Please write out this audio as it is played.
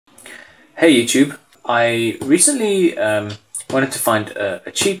Hey YouTube, I recently wanted to find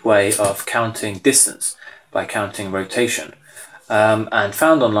a cheap way of counting distance by counting rotation, and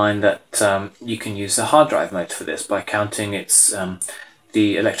found online that you can use the hard drive motor for this by counting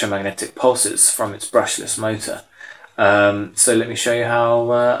the electromagnetic pulses from its brushless motor. So let me show you how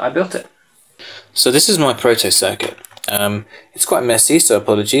I built it. So this is my proto circuit. It's quite messy, so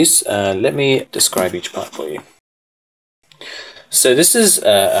apologies. Let me describe each part for you. So this is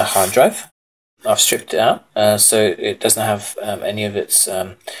a hard drive. I've stripped it out, so it doesn't have any of its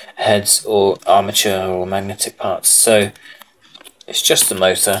heads or armature or magnetic parts. So it's just the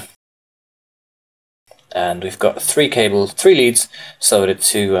motor, and we've got three leads soldered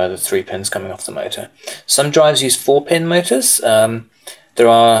to the 3 pins coming off the motor. Some drives use 4-pin motors. There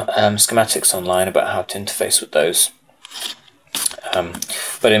are schematics online about how to interface with those.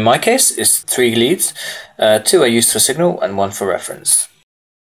 But in my case, it's 3 leads. 2 are used for signal and 1 for reference.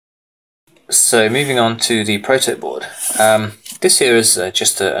 So moving on to the proto board. This here is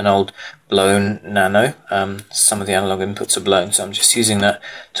just an old blown nano. Some of the analog inputs are blown, so I'm just using that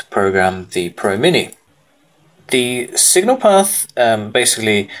to program the Pro Mini. The signal path,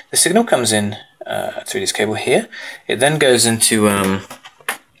 basically the signal comes in through this cable here. It then goes into an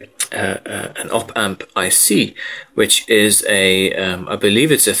op-amp IC, which is I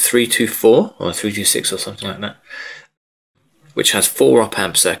believe it's a 324 or 326 or something like that, which has 4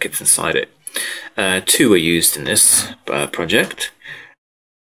 op-amp circuits inside it. 2 are used in this project.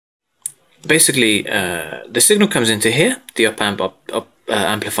 Basically, the signal comes into here. The op-amp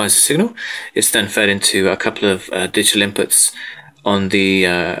amplifies the signal. It's then fed into a couple of digital inputs on the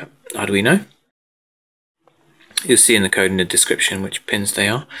Arduino. You'll see in the code in the description which pins they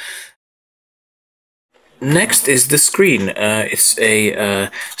are. Next is the screen. It's a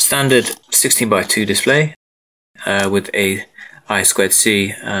standard 16:2 display with a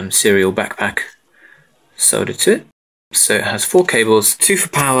I2C serial backpack soldered to it. So it has 4 cables, 2 for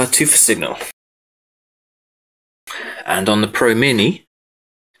power, 2 for signal. And on the Pro Mini,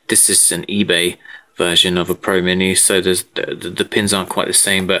 this is an eBay version of a Pro Mini, so the pins aren't quite the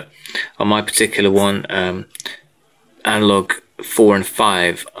same, but on my particular one, analog 4 and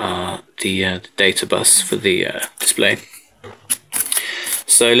 5 are the data bus for the display.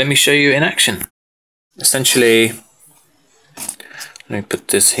 So let me show you in action. Essentially, let me put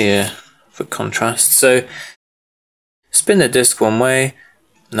this here for contrast. So spin the disc one way,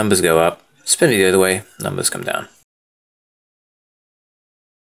 numbers go up. Spin it the other way, numbers come down.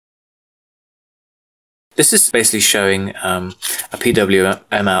 This is basically showing a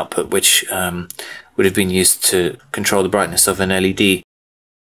PWM output, which would have been used to control the brightness of an LED.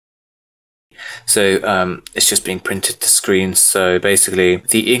 So it's just being printed to screen. So basically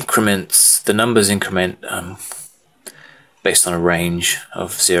the increments, the numbers increment based on a range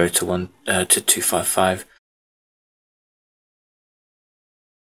of 0 to 1 to 255.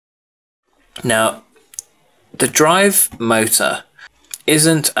 Now, the drive motor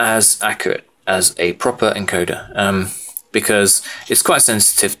isn't as accurate as a proper encoder because it's quite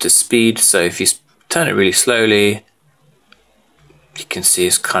sensitive to speed. So if you turn it really slowly, you can see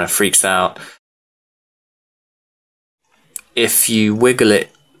it kind of freaks out. If you wiggle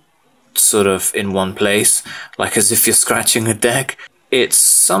it sort of in one place, like as if you're scratching a deck, it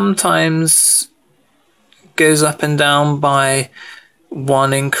sometimes goes up and down by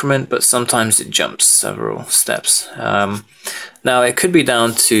 1 increment, but sometimes it jumps several steps. Now it could be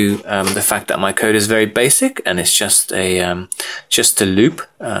down to the fact that my code is very basic and it's just a loop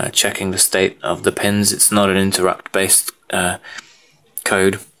checking the state of the pins. It's not an interrupt based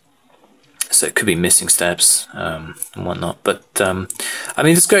code, so it could be missing steps and whatnot. But I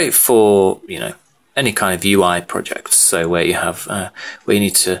mean, it's great for, you know, any kind of UI projects. So where you have where you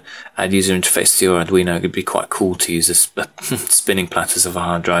need to add user interface to your Arduino, it would be quite cool to use this spinning platters of a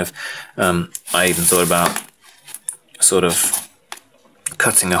hard drive. I even thought about sort of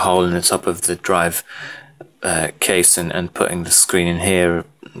cutting a hole in the top of the drive case and putting the screen in here,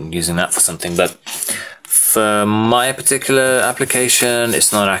 using that for something. But for my particular application,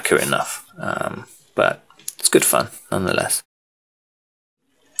 it's not accurate enough. But it's good fun nonetheless.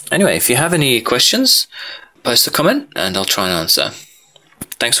 Anyway, if you have any questions, post a comment and I'll try and answer.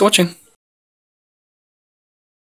 Thanks for watching.